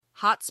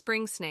Hot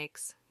spring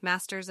snakes,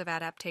 masters of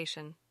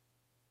adaptation.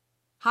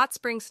 Hot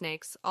spring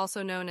snakes,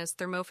 also known as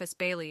Thermophis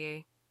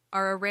baileyii,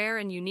 are a rare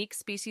and unique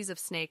species of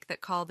snake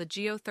that call the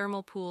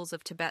geothermal pools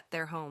of Tibet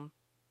their home.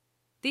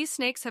 These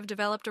snakes have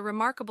developed a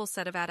remarkable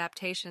set of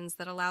adaptations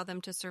that allow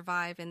them to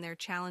survive in their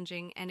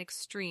challenging and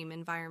extreme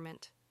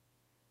environment.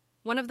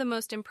 One of the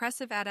most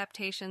impressive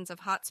adaptations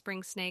of hot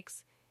spring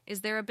snakes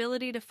is their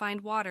ability to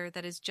find water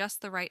that is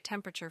just the right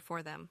temperature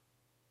for them.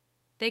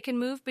 They can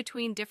move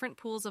between different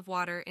pools of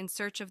water in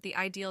search of the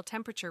ideal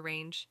temperature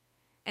range,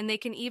 and they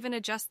can even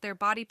adjust their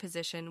body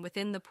position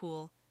within the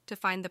pool to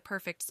find the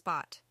perfect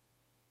spot.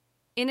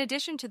 In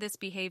addition to this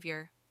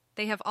behavior,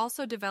 they have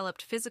also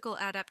developed physical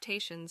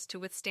adaptations to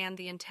withstand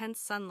the intense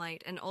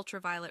sunlight and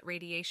ultraviolet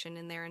radiation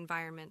in their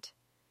environment.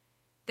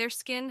 Their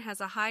skin has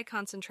a high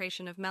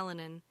concentration of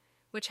melanin,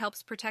 which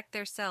helps protect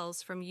their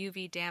cells from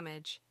UV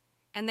damage,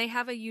 and they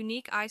have a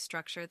unique eye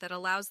structure that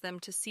allows them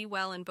to see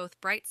well in both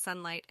bright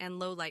sunlight and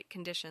low-light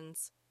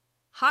conditions.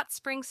 Hot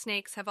spring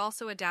snakes have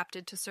also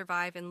adapted to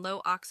survive in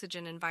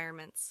low-oxygen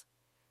environments.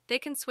 They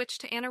can switch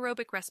to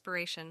anaerobic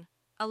respiration,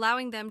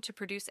 allowing them to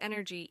produce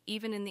energy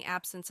even in the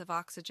absence of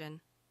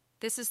oxygen.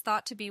 This is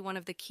thought to be one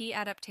of the key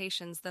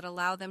adaptations that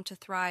allow them to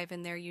thrive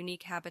in their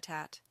unique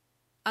habitat.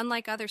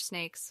 Unlike other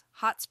snakes,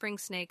 hot spring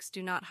snakes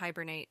do not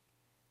hibernate.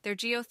 Their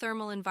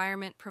geothermal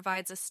environment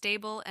provides a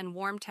stable and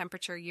warm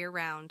temperature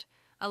year-round,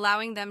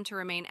 allowing them to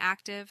remain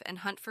active and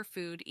hunt for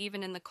food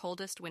even in the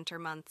coldest winter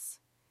months.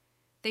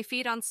 They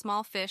feed on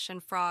small fish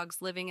and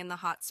frogs living in the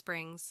hot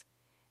springs,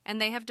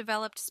 and they have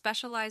developed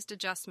specialized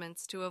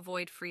adjustments to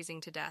avoid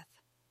freezing to death.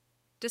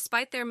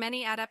 Despite their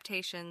many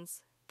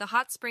adaptations, the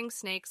hot spring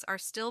snakes are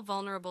still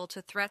vulnerable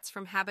to threats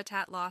from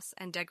habitat loss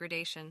and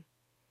degradation.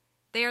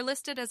 They are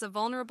listed as a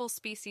vulnerable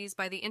species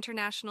by the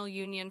International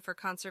Union for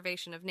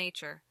Conservation of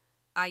Nature,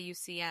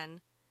 IUCN,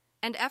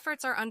 and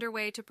efforts are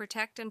underway to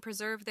protect and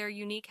preserve their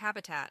unique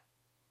habitat.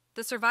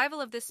 The survival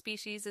of this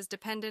species is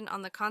dependent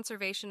on the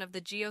conservation of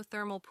the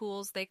geothermal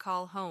pools they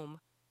call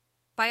home.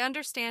 By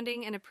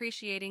understanding and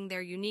appreciating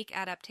their unique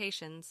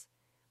adaptations,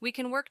 we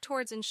can work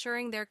towards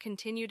ensuring their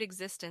continued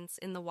existence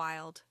in the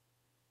wild.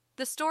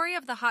 The story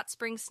of the hot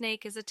spring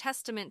snake is a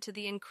testament to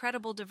the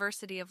incredible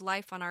diversity of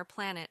life on our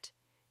planet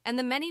and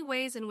the many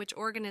ways in which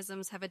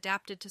organisms have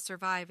adapted to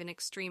survive in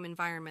extreme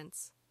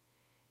environments.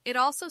 It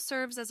also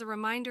serves as a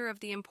reminder of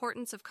the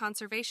importance of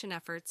conservation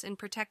efforts in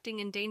protecting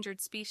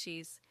endangered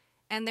species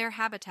and their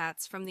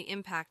habitats from the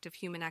impact of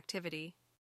human activity.